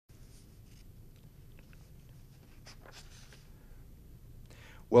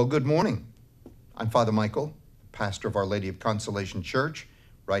Well, good morning. I'm Father Michael, pastor of Our Lady of Consolation Church,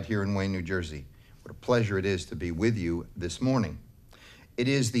 right here in Wayne, New Jersey. What a pleasure it is to be with you this morning. It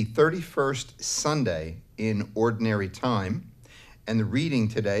is the 31st Sunday in Ordinary Time, and the reading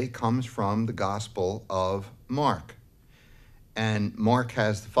today comes from the Gospel of Mark. And Mark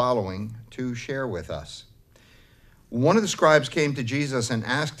has the following to share with us. One of the scribes came to Jesus and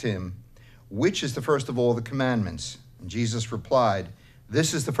asked him, "Which is the first of all the commandments?" And Jesus replied,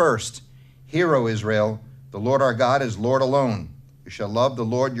 "This is the first. Hear, O Israel, the Lord our God is Lord alone. You shall love the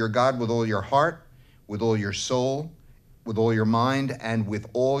Lord your God with all your heart, with all your soul, with all your mind, and with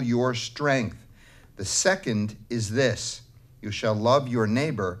all your strength. The second is this, you shall love your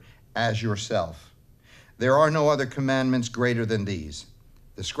neighbor as yourself. There are no other commandments greater than these."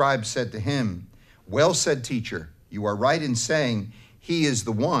 The scribe said to him, "Well said, teacher. You are right in saying, he is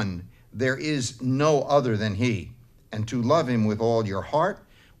the one. There is no other than he. And to love him with all your heart,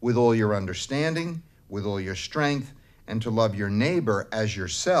 with all your understanding, with all your strength, and to love your neighbor as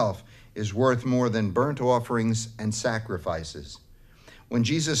yourself is worth more than burnt offerings and sacrifices." When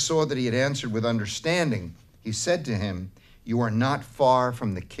Jesus saw that he had answered with understanding, he said to him, "You are not far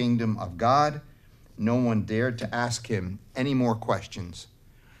from the kingdom of God." No one dared to ask him any more questions.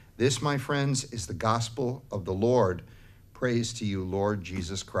 This, my friends, is the gospel of the Lord. Praise to you, Lord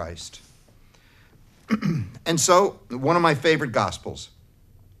Jesus Christ. And so, one of my favorite gospels,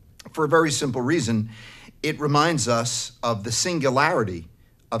 for a very simple reason, it reminds us of the singularity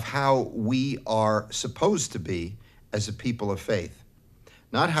of how we are supposed to be as a people of faith.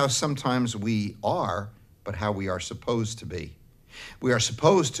 Not how sometimes we are, but how we are supposed to be. We are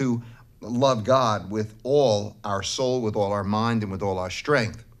supposed to love God with all our soul, with all our mind, and with all our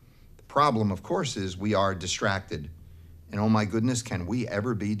strength. The problem, of course, is we are distracted. And oh my goodness, can we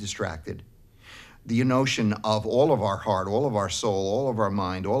ever be distracted? The notion of all of our heart, all of our soul, all of our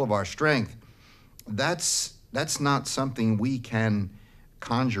mind, all of our strength, that's not something we can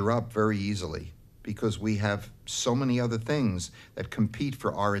conjure up very easily because we have so many other things that compete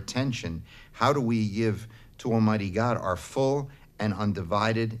for our attention. How do we give to Almighty God our full and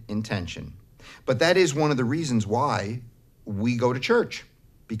undivided intention? But that is one of the reasons why we go to church,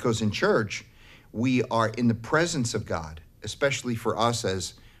 because in church we are in the presence of God, especially for us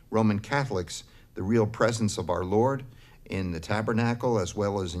as Roman Catholics, the real presence of our Lord in the tabernacle as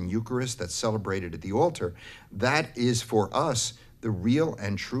well as in Eucharist that's celebrated at the altar. That is for us the real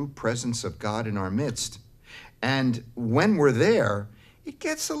and true presence of God in our midst. And when we're there, it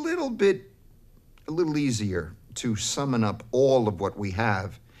gets a little easier to summon up all of what we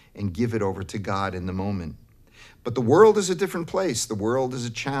have and give it over to God in the moment. But the world is a different place. The world is a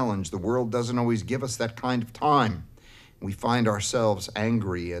challenge. The world doesn't always give us that kind of time. We find ourselves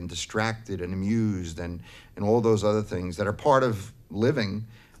angry and distracted and amused and all those other things that are part of living,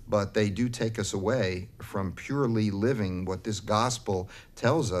 but they do take us away from purely living what this gospel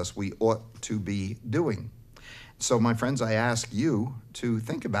tells us we ought to be doing. So, my friends, I ask you to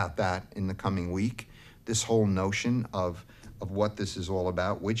think about that in the coming week, this whole notion of what this is all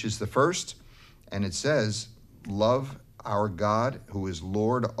about, which is the first, and it says, love our God who is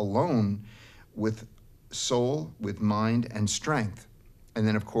Lord alone with soul, with mind, and strength. And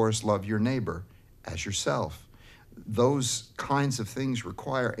then, of course, love your neighbor as yourself. Those kinds of things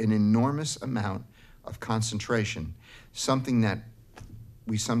require an enormous amount of concentration, something that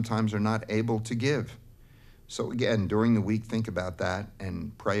we sometimes are not able to give. So again, during the week, think about that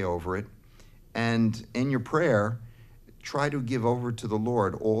and pray over it. And in your prayer, try to give over to the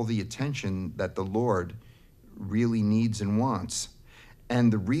Lord all the attention that the Lord really needs and wants.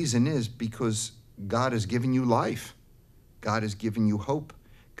 And the reason is because God has given you life. God has given you hope.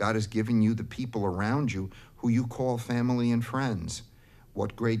 God has given you the people around you who you call family and friends.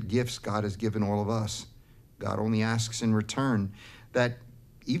 What great gifts God has given all of us. God only asks in return that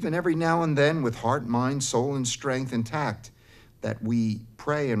even every now and then, with heart, mind, soul, and strength intact, that we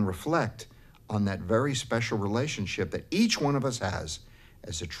pray and reflect on that very special relationship that each one of us has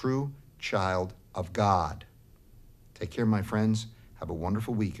as a true child of God. Take care, my friends. Have a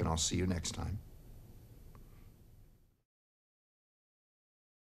wonderful week, and I'll see you next time.